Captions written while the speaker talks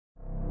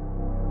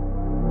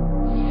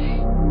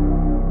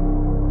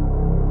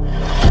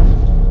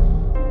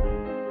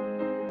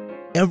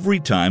Every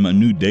time a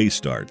new day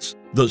starts,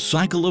 the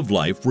cycle of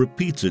life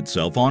repeats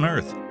itself on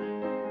Earth.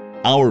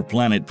 Our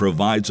planet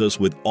provides us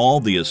with all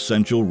the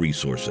essential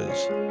resources.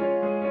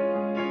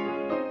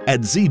 At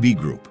ZB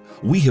Group,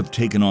 we have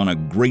taken on a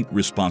great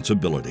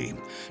responsibility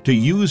to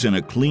use in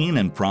a clean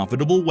and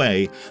profitable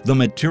way the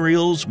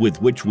materials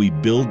with which we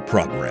build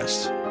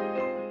progress.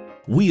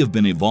 We have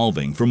been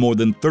evolving for more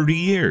than 30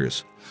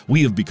 years.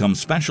 We have become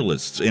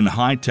specialists in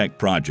high-tech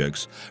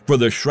projects for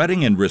the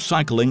shredding and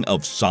recycling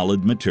of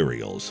solid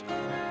materials.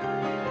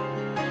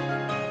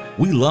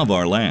 We love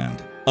our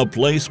land, a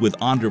place with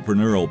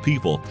entrepreneurial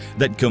people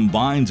that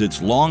combines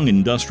its long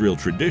industrial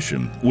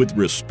tradition with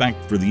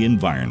respect for the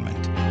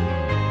environment.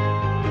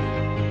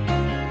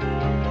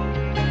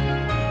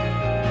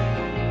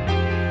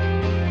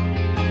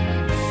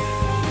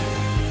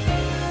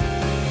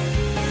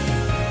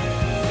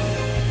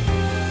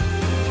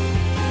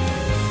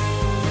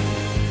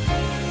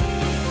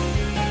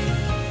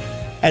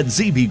 At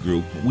ZB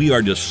Group, we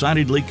are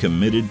decidedly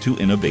committed to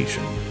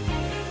innovation.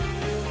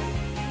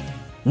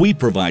 We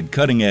provide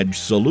cutting-edge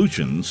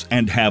solutions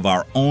and have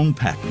our own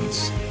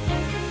patents.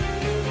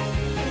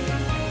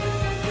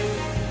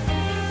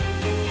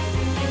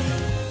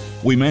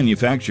 We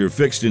manufacture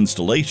fixed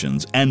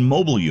installations and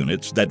mobile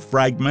units that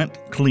fragment,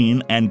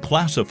 clean, and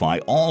classify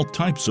all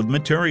types of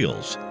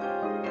materials.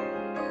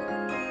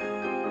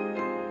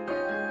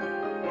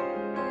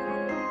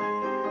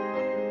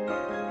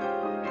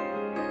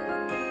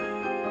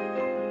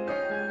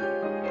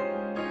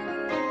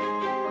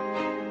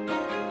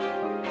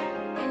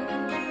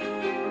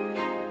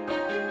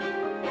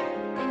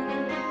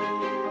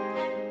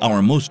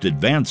 Our most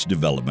advanced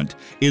development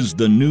is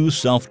the new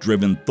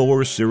self-driven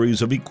Thor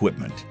series of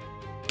equipment,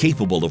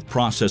 capable of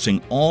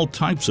processing all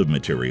types of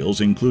materials,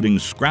 including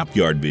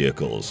scrapyard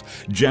vehicles,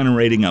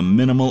 generating a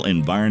minimal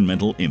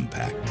environmental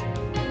impact.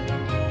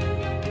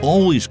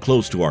 Always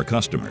close to our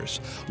customers,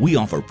 we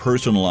offer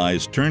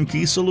personalized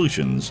turnkey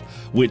solutions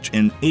which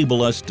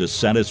enable us to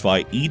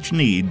satisfy each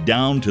need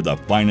down to the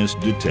finest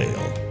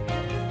detail.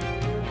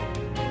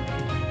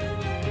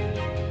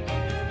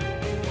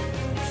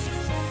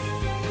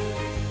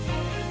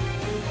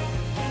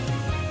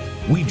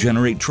 We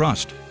generate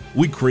trust.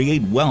 We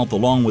create wealth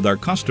along with our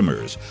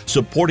customers,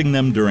 supporting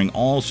them during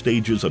all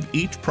stages of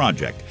each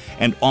project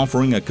and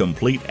offering a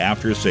complete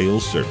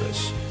after-sales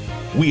service.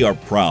 We are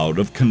proud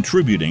of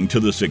contributing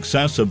to the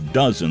success of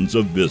dozens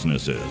of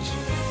businesses.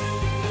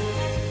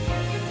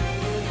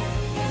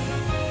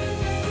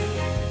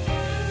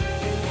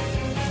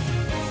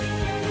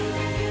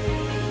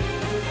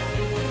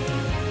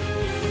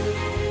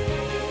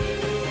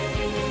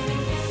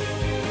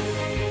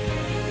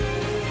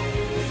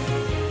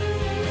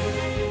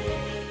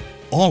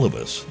 All of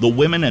us, the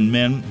women and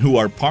men who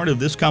are part of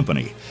this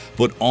company,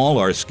 put all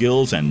our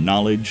skills and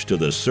knowledge to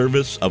the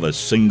service of a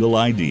single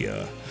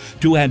idea,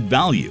 to add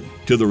value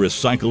to the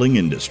recycling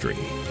industry.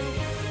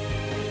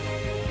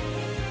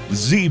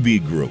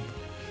 ZB Group,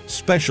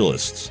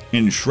 specialists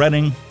in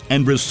shredding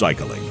and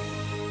recycling.